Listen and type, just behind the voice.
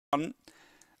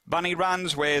Bunny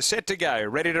runs, we're set to go.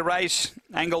 Ready to race.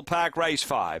 Angle-Park Race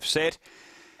 5. Set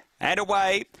and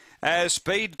away.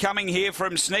 Speed coming here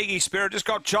from Sneaky Spirit. Just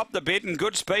got chopped a bit and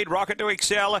good speed. Rocket to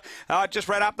Excel. Just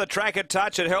ran up the track a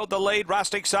touch. It held the lead.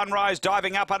 Rustic Sunrise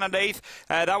diving up underneath.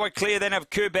 They were clear then of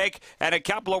Quebec. And a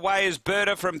couple away is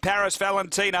Berta from Paris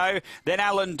Valentino. Then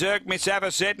Alan Dirk, Miss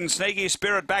Avocet and Sneaky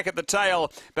Spirit back at the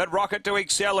tail. But Rocket to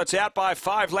Excel. It's out by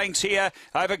 5 lengths here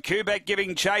over Quebec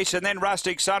giving chase. And then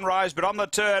Rustic Sunrise. But on the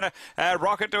turn,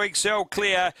 Rocket to Excel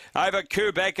clear over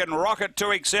Quebec. And Rocket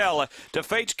to Excel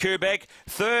defeats Quebec.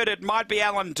 Third, it might be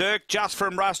Alan Dirk just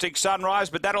from Rustic Sunrise,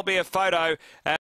 but that'll be a photo.